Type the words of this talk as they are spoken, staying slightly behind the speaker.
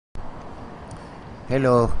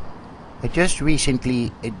Hello. Just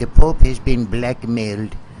recently, the Pope has been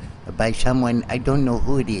blackmailed by someone. I don't know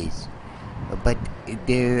who it is, but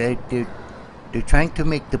they're trying to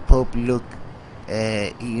make the Pope look,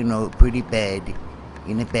 pretty bad,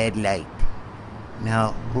 in a bad light.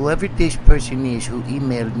 Now, whoever this person is who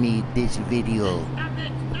emailed me this video,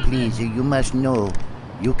 please, you must know,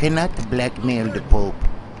 you cannot blackmail the Pope.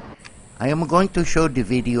 I am going to show the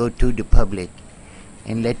video to the public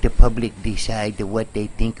and let the public decide what they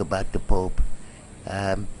think about the Pope.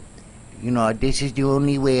 This is the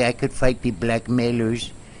only way I could fight the blackmailers,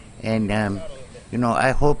 and I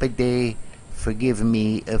hope that they forgive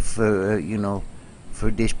me for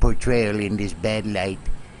this portrayal in this bad light.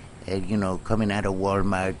 Coming out of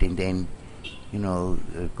Walmart and then,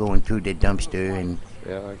 going through the dumpster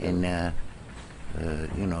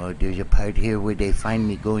there's a part here where they find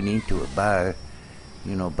me going into a bar,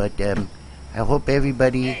 but I hope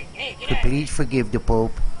everybody could please forgive the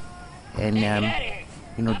Pope, and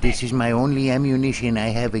this is my only ammunition I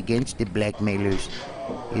have against the blackmailers,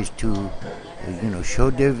 is to show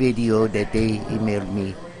their video that they emailed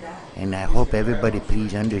me, and I hope everybody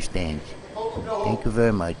please understands. Thank you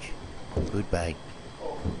very much. Goodbye.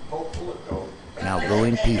 Now go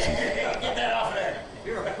in pieces. Get that off of there.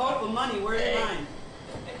 You're a Pope of money. Where's mine?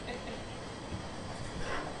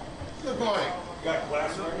 Good morning. Got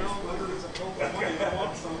glass right now?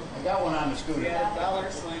 I got one on the scooter. Yeah, dollar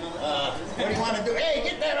sign on the What do you want to do? Hey,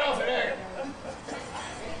 get that off of there.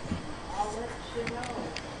 I'll let you know.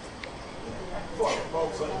 Fucking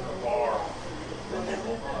folks in the bar. So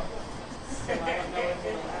I don't know if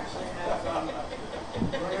it'll actually have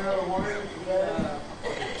ordeal in there.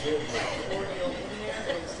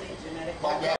 It'll say genetic.